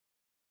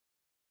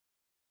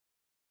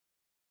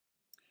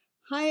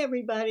Hi,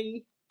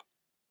 everybody.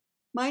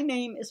 My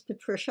name is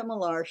Patricia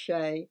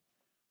Malarcher.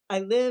 I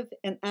live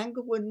in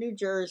Englewood, New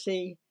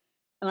Jersey,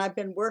 and I've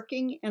been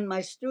working in my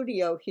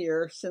studio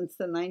here since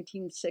the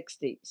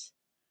 1960s.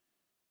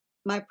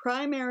 My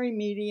primary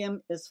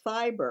medium is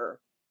fiber,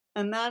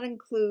 and that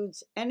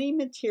includes any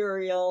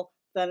material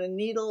that a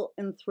needle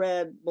and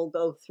thread will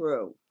go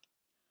through.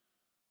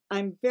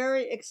 I'm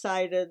very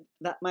excited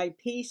that my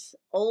piece,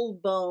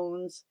 Old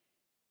Bones,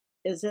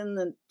 is in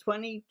the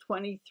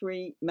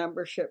 2023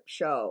 membership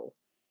show.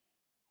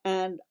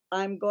 And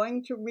I'm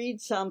going to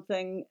read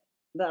something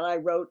that I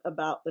wrote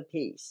about the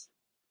piece.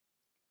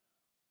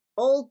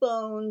 Old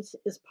Bones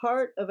is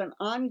part of an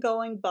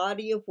ongoing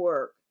body of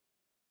work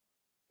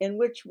in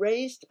which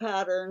raised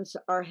patterns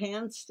are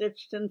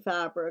hand-stitched in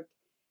fabric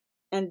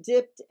and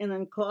dipped in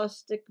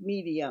encaustic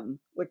medium,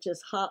 which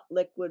is hot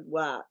liquid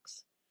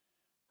wax.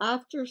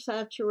 After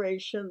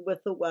saturation with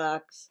the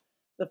wax,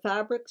 the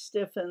fabric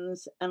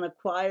stiffens and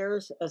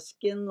acquires a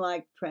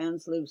skin-like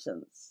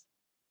translucence.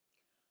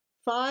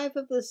 5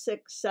 of the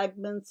 6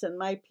 segments in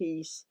my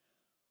piece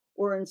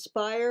were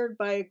inspired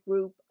by a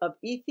group of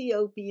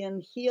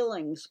Ethiopian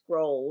healing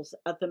scrolls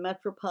at the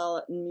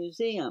Metropolitan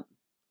Museum.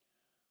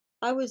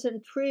 I was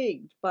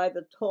intrigued by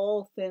the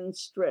tall, thin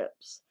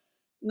strips,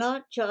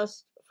 not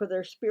just for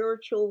their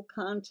spiritual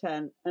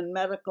content and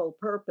medical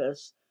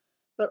purpose,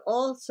 but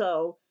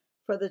also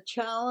for the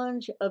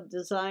challenge of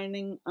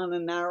designing on a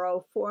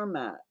narrow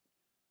format.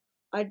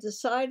 I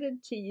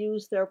decided to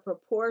use their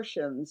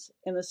proportions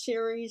in a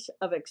series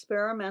of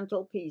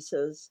experimental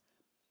pieces,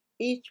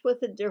 each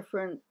with a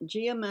different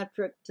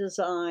geometric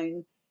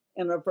design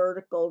in a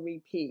vertical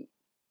repeat.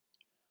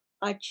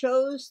 I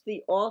chose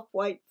the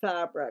off-white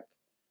fabric,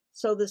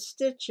 so the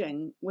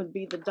stitching would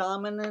be the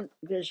dominant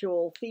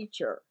visual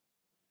feature.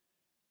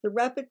 The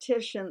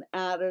repetition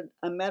added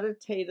a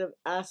meditative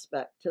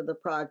aspect to the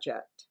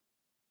project.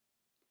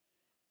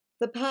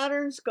 The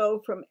patterns go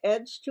from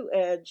edge to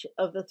edge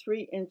of the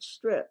 3-inch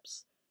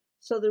strips,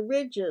 so the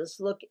ridges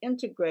look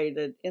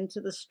integrated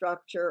into the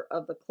structure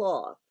of the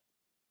cloth.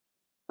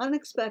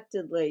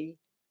 Unexpectedly,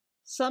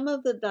 some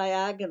of the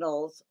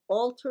diagonals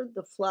altered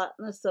the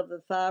flatness of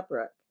the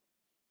fabric.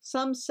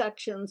 Some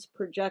sections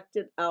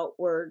projected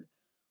outward,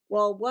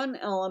 while one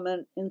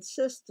element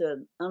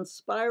insisted on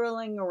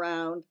spiraling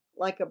around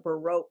like a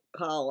Baroque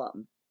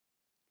column.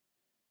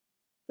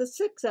 The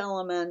 6th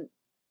element,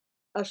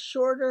 a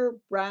shorter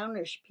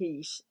brownish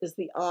piece, is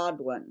the odd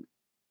one.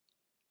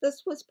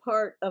 This was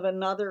part of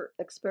another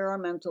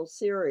experimental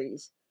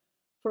series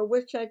for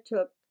which I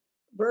took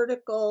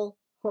vertical,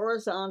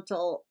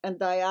 horizontal, and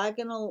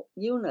diagonal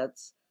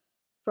units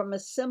from a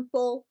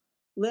simple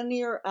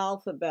linear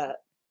alphabet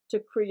to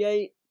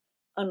create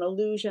an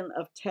illusion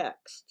of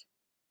text.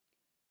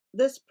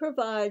 This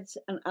provides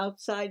an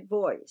outside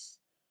voice,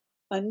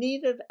 a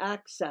needed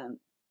accent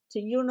to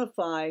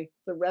unify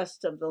the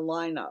rest of the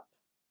lineup.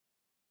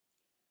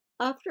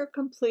 After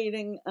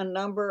completing a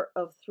number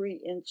of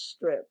 3-inch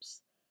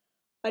strips,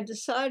 I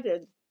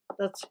decided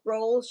that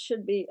scrolls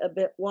should be a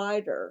bit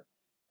wider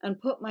and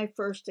put my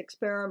first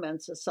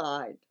experiments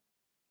aside.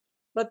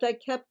 But they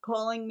kept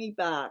calling me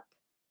back.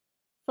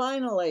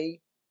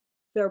 Finally,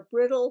 their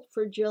brittle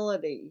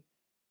fragility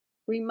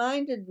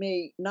reminded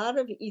me not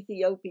of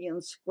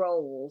Ethiopian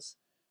scrolls,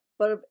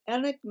 but of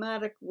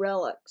enigmatic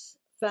relics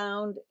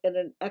found in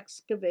an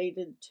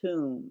excavated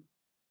tomb.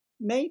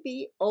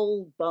 Maybe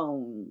old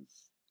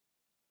bones.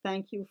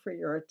 Thank you for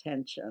your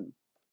attention.